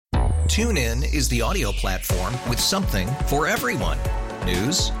TuneIn is the audio platform with something for everyone.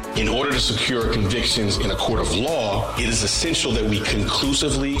 News. In order to secure convictions in a court of law, it is essential that we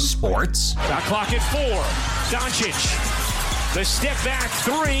conclusively. Sports. Shot clock at 4. Doncic. The step back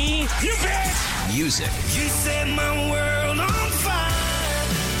 3. You bet. Music. You set my world on fire.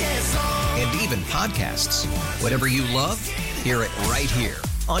 Yes, and even podcasts. Whatever you love, hear it right here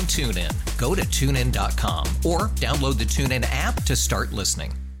on TuneIn. Go to TuneIn.com or download the TuneIn app to start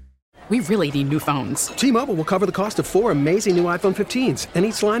listening. We really need new phones. T-Mobile will cover the cost of 4 amazing new iPhone 15s, and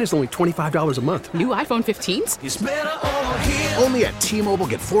each line is only $25 a month. New iPhone 15s? it's better over here. Only at T-Mobile,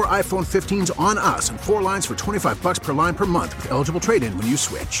 get 4 iPhone 15s on us and 4 lines for $25 per line per month with eligible trade-in when you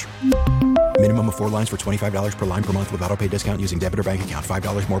switch. Minimum of 4 lines for $25 per line per month with autopay discount using debit or bank account.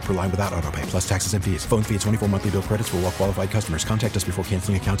 $5 more per line without autopay, plus taxes and fees. Phone fee at 24 monthly bill credits for well-qualified customers. Contact us before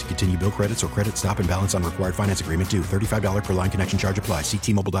canceling account to continue bill credits or credit stop and balance on required finance agreement due. $35 per line connection charge applies. See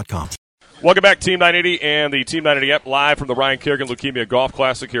T-Mobile.com. Welcome back, Team 980 and the Team 980 app live from the Ryan Kerrigan Leukemia Golf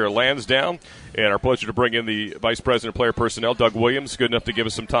Classic here at Lansdowne. And our pleasure to bring in the Vice President of Player Personnel, Doug Williams. Good enough to give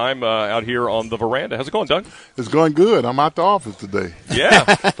us some time out here on the veranda. How's it going, Doug? It's going good. I'm out the office today.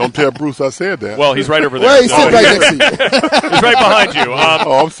 Yeah. Don't tell Bruce I said that. Well, he's right over there. Well, he's right next to you. He's right behind you.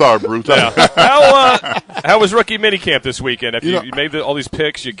 I'm sorry, Bruce. Yeah. How was rookie minicamp this weekend? After you made all these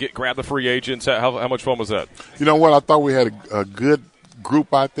picks, you grab the free agents. How much fun was that? You know what? I thought we had a good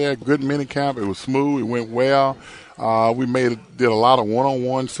group out there, good mini camp. It was smooth. It went well. We did a lot of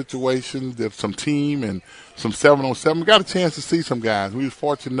one-on-one situations, did some team and some 7-on-7. We got a chance to see some guys. We was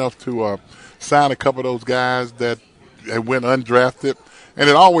fortunate enough to sign a couple of those guys that went undrafted. And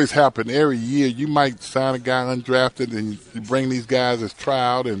it always happened. Every year you might sign a guy undrafted and you bring these guys as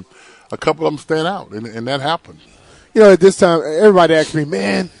tryout, and a couple of them stand out, and that happened. You know, at this time, everybody asks me,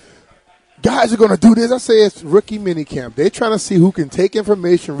 man, guys are going to do this. I say it's rookie minicamp. They're trying to see who can take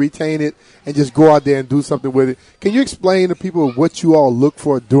information, retain it, and just go out there and do something with it. Can you explain to people what you all look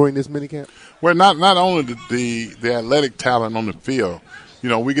for during this minicamp? Well, not only the athletic talent on the field, you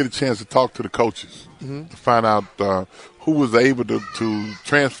know, we get a chance to talk to the coaches to find out who was able to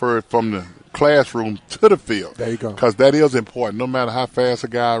transfer it from the classroom to the field. There you go. Because that is important. No matter how fast a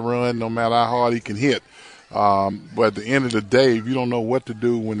guy runs, no matter how hard he can hit. But at the end of the day, if you don't know what to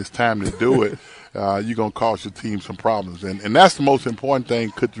do when it's time to do it, you're going to cause your team some problems. And that's the most important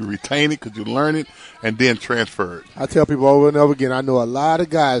thing. Could you retain it? Could you learn it? And then transfer it? I tell people over and over again, I know a lot of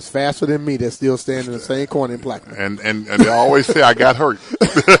guys faster than me that still stand in the same corner in Plaquemine. And they always say, I got hurt.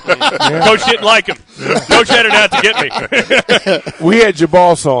 Coach didn't like him. Coach had it out to get me. We had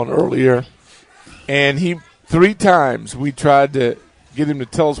Jabals on earlier, and 3 times we tried to get him to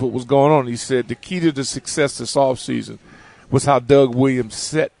tell us what was going on. He said the key to the success this offseason was how Doug Williams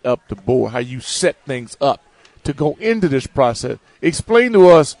set up the board, how you set things up to go into this process. Explain to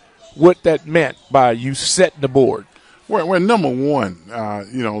us what that meant by you setting the board. Well, number one,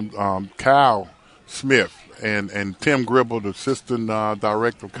 Kyle Smith and Tim Gribble, the assistant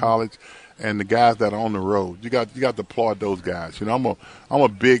director of college, and the guys that are on the road. You got to applaud those guys. You know, I'm a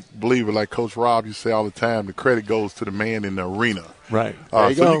big believer, like Coach Rob used to say all the time, the credit goes to the man in the arena. Right.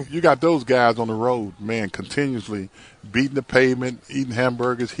 You got those guys on the road, man, continuously beating the pavement, eating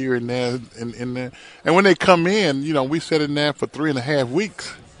hamburgers here and there, and there. And when they come in, you know, we sat in there for 3.5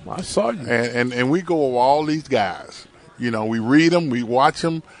 weeks. I saw you. And we go over all these guys. You know, we read them, we watch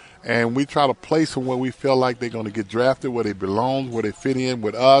them, and we try to place them where we feel like they're going to get drafted, where they belong, where they fit in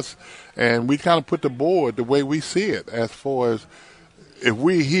with us. And we kind of put the board the way we see it as far as if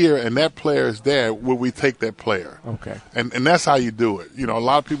we're here and that player is there, will we take that player? Okay. And that's how you do it. You know, a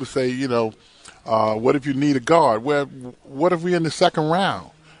lot of people say, you know, what if you need a guard? Well, what if we're in the second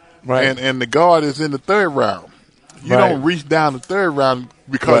round? Right. And the guard is in the third round. You don't reach down the third round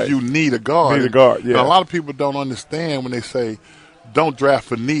because you need a guard. Need a guard, yeah. And a lot of people don't understand when they say, don't draft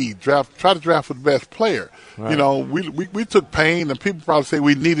for need. Try to draft for the best player. Right. You know, we took pain, and people probably say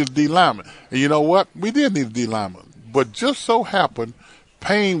we needed a D lineman. And you know what? We did need a D lineman. But just so happened,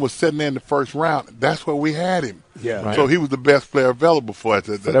 Payne was sitting there in the first round. That's where we had him. Yeah. Right. So he was the best player available for us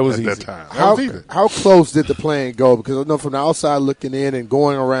at that time. How close did the plan go? Because I know from the outside looking in and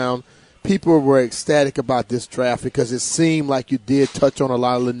going around, people were ecstatic about this draft because it seemed like you did touch on a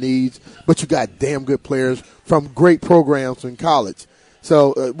lot of the needs, but you got damn good players from great programs in college.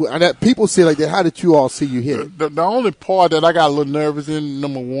 So people say like that. How did you all see you hit it? The only part that I got a little nervous in,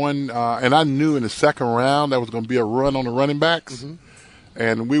 number one, and I knew in the second round there was going to be a run on the running backs. Mm-hmm.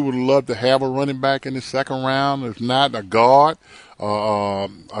 And we would love to have a running back in the second round, if not a guard, a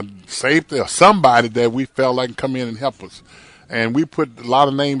safety, or somebody that we felt like can come in and help us. And we put a lot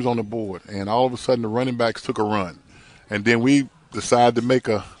of names on the board, and all of a sudden the running backs took a run. And then we decided to make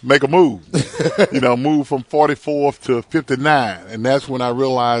a move, move from 44th to 59. And that's when I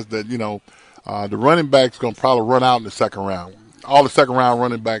realized that, the running back's going to probably run out in the second round. All the second round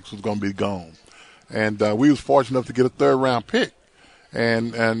running backs was going to be gone. And we was fortunate enough to get a third round pick.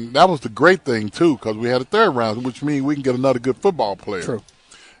 And that was the great thing, too, because we had a third round, which means we can get another good football player. True.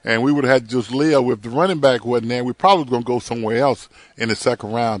 And we would have had to just live. If the running back wasn't there, we probably was going to go somewhere else in the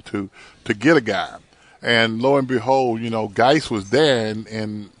second round to get a guy. And lo and behold, Geis was there,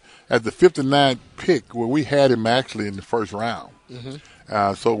 and at the 59th pick, where we had him actually in the first round.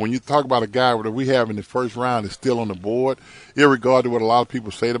 Mm-hmm. So when you talk about a guy that we have in the first round is still on the board, irregardless of what a lot of people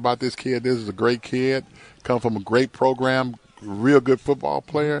say about this kid, this is a great kid, come from a great program, real good football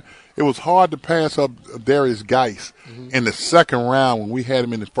player. It was hard to pass up Darius Geis in the second round when we had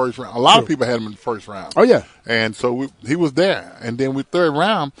him in the first round. A lot of people had him in the first round. Oh, yeah. And so he was there. And then with third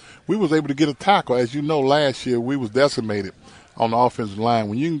round, we was able to get a tackle. As you know, last year we was decimated on the offensive line.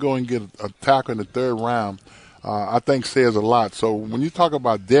 When you can go and get a tackle in the third round, I think says a lot. So when you talk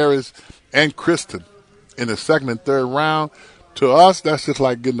about Darius and Kristen in the second and third round, to us, that's just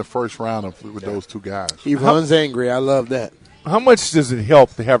like getting the first round with those two guys. He runs angry. I love that. How much does it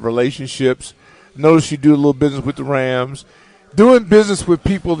help to have relationships? Notice you do a little business with the Rams. Doing business with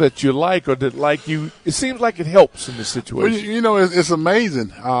people that you like or that like you, it seems like it helps in this situation. Well, it's amazing.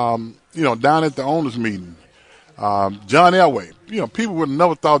 Down at the owners' meeting, John Elway, people would have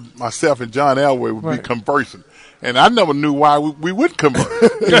never thought myself and John Elway would be conversing. And I never knew why we would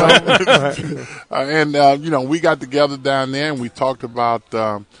converse. And we got together down there and we talked about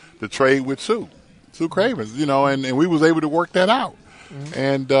the trade with Sue Cravens, and we was able to work that out.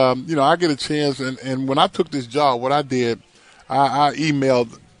 Mm-hmm. And, I get a chance. And when I took this job, what I did, I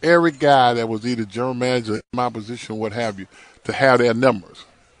emailed every guy that was either general manager, in my position, what have you, to have their numbers.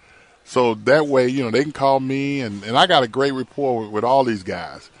 So that way, they can call me. And I got a great rapport with all these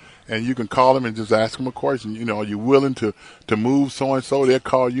guys. And you can call them and just ask them a question. Are you willing to move so-and-so? They'll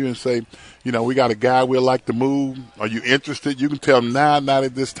call you and say, we got a guy we'd like to move. Are you interested? You can tell them now, not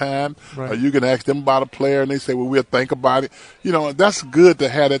at this time. Right. Or you can ask them about a player, and they say, well, we'll think about it. That's good to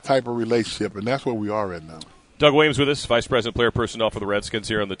have that type of relationship, and that's where we are right now. Doug Williams with us, Vice President Player Personnel for the Redskins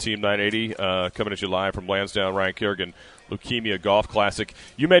here on the Team 980, coming at you live from Lansdowne, Ryan Kerrigan, Leukemia Golf Classic.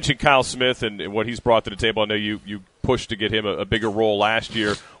 You mentioned Kyle Smith and what he's brought to the table. I know you pushed to get him a bigger role last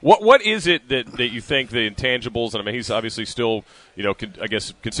year. What is it that you think the intangibles, and I mean he's obviously still, I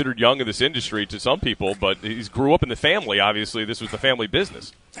guess considered young in this industry to some people, but he's grew up in the family. Obviously, this was the family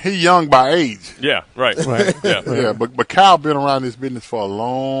business. He's young by age. Yeah, right. Yeah, yeah. But Kyle been around this business for a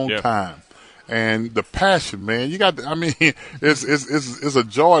long time. And the passion, man, it's a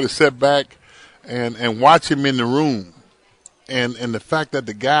joy to sit back and watch him in the room. And the fact that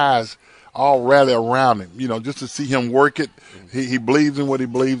the guys all rally around him, just to see him work it. He believes in what he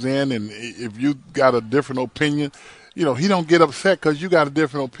believes in. And if you got a different opinion, he don't get upset because you got a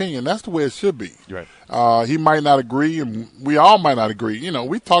different opinion. That's the way it should be. Right. He might not agree, and we all might not agree.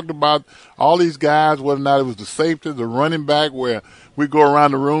 We talked about all these guys, whether or not it was the safety, the running back, where we go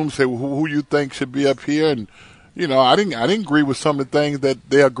around the room and say, well, who you think should be up here? And, I didn't agree with some of the things that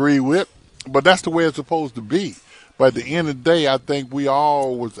they agree with, but that's the way it's supposed to be. But at the end of the day, I think we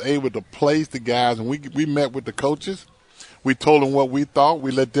all was able to place the guys, and we met with the coaches. We told them what we thought.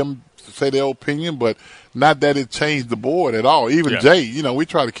 We let them say their opinion, but not that it changed the board at all. Even Jay, we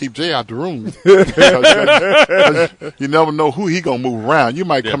try to keep Jay out the room. You never know who he going to move around. You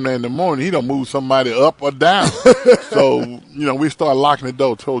might come there in the morning, he don't move somebody up or down. So, we started locking the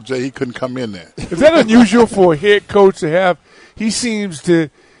door, told Jay he couldn't come in there. Is that unusual for a head coach to have? He seems to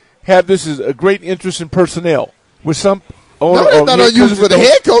have this as a great interest in personnel. With some that's not unusual for the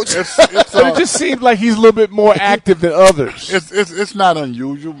head coach. But it just seems like he's a little bit more active than others. It's not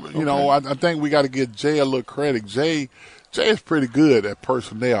unusual. I think we got to give Jay a little credit. Jay is pretty good at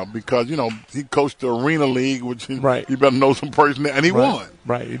personnel because, he coached the Arena League, which he better know some personnel, and he won.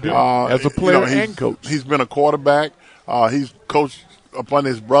 Right, he did. As a player and coach. He's been a quarterback. He's coached up on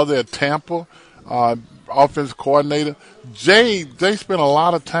his brother at Tampa, offensive coordinator. Jay spent a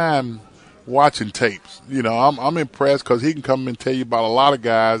lot of time watching tapes. I'm impressed because he can come and tell you about a lot of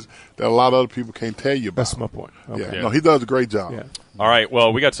guys that a lot of other people can't tell you about. That's my point. Okay. Yeah. No, he does a great job. Yeah. All right,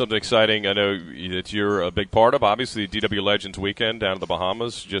 well, we got something exciting I know that you're a big part of. Obviously, DW Legends Weekend down in the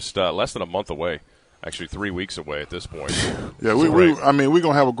Bahamas, just less than a month away. Actually, 3 weeks away at this point. Yeah, we're going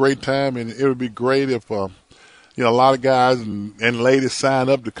to have a great time, and it would be great if a lot of guys and ladies sign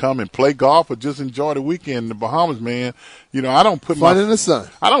up to come and play golf or just enjoy the weekend in the Bahamas, man. I don't put fun in the sun.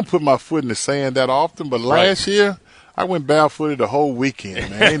 I don't put my foot in the sand that often, but last year I went barefooted the whole weekend,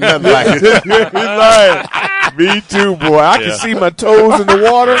 man. Ain't nothing like it. Me too, boy. I can see my toes in the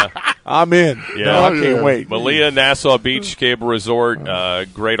water. I'm in. Yeah. No, I can't wait. Malia, Nassau Beach Cable Resort,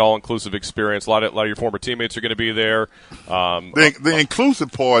 great all-inclusive experience. A lot of your former teammates are going to be there. The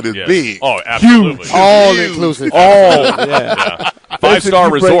inclusive part is big. Oh, absolutely. Huge. All inclusive. All, yeah.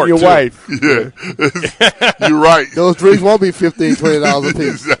 5-star resort, your too. wife. Yeah. You're right. Those drinks won't be $15, $20 a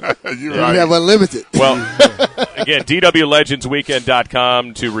piece. You're You right. have unlimited. Well, again,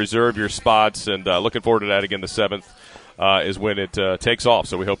 DWLegendsWeekend.com to reserve your spots, and looking forward to that again the 7th. Is when it takes off.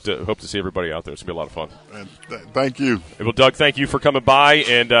 So we hope to see everybody out there. It's going to be a lot of fun. Thank you. Well, Doug, thank you for coming by.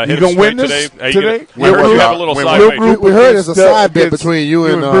 And you going to win this today? We heard you have a little side bet. We heard there's a side bet between you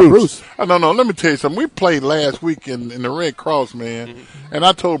and Bruce. No. Let me tell you something. We played last week in the Red Cross, man. And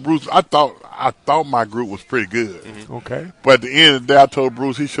I told Bruce, I thought my group was pretty good. Okay. But at the end of the day, I told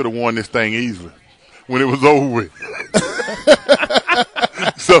Bruce he should have won this thing easily when it was over with.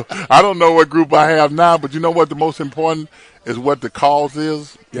 So I don't know what group I have now, but you know what? The most important is what the cause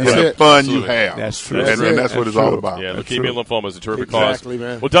is and the fun you have. That's true. And that's what it's all about. Yeah, leukemia and lymphoma is a terrific Exactly, cause.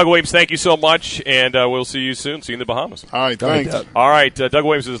 man. Well, Doug Williams, thank you so much, and we'll see you soon. See you in the Bahamas. All right, thanks. All right, Doug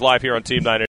Williams is live here on Team 980.